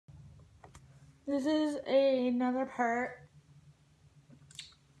This is another part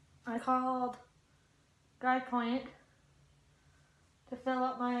I called Guide Point to fill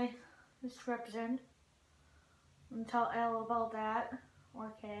up my description and tell Elle about that,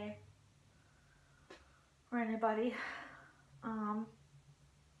 or Kay, or anybody.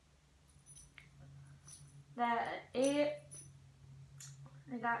 That I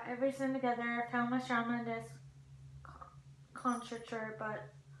got everything together. I found my shaman this concert shirt,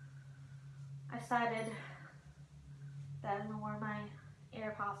 but I decided that I'm gonna wear my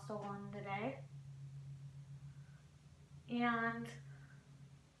Aeropostale one today. And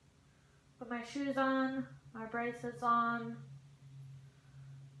put my shoes on, my bracelets on,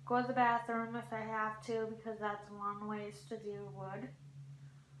 go to the bathroom if I have to, because that's a long ways to do wood.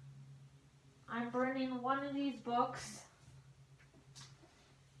 I'm bringing one of these books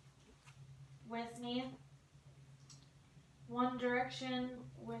with me. One Direction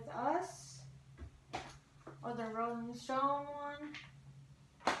with Us, or the Rolling Stone one,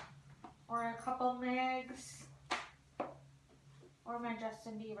 or a couple mags, or my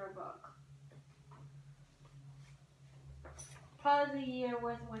Justin Bieber book. Probably the year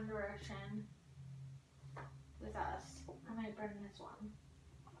with One Direction with Us. I might bring this one.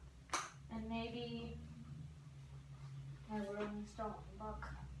 And maybe my Rolling Stone book.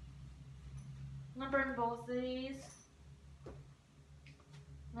 I'm gonna bring both of these.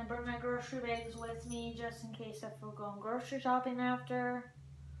 I'm gonna bring my grocery bags with me just in case if we're going grocery shopping after.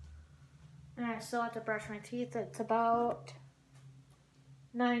 And I still have to brush my teeth. It's about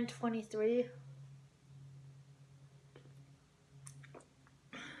 9:23.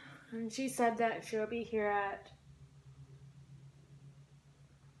 And she said that she'll be here at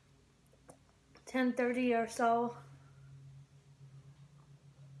 10:30 or so.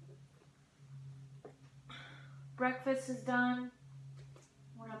 Breakfast is done.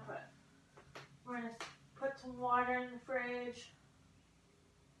 We're gonna put some water in the fridge.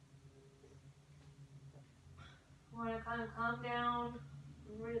 We're gonna kind of calm down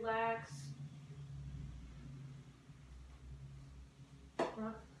and relax.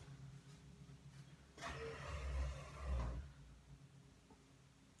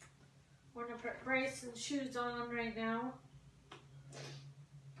 We're gonna put brace and shoes on right now.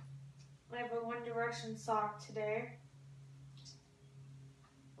 I have a One Direction sock today.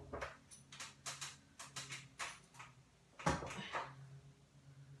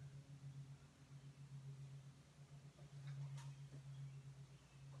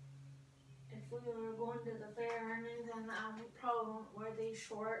 If we were going to the fair or anything, I probably won't wear these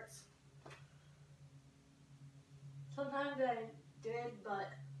shorts. Sometimes I did,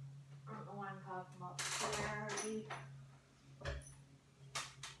 but I don't know why I'm talking about the fair already.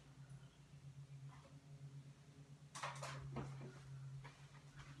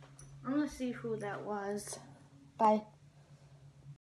 I'm gonna see who that was. Bye.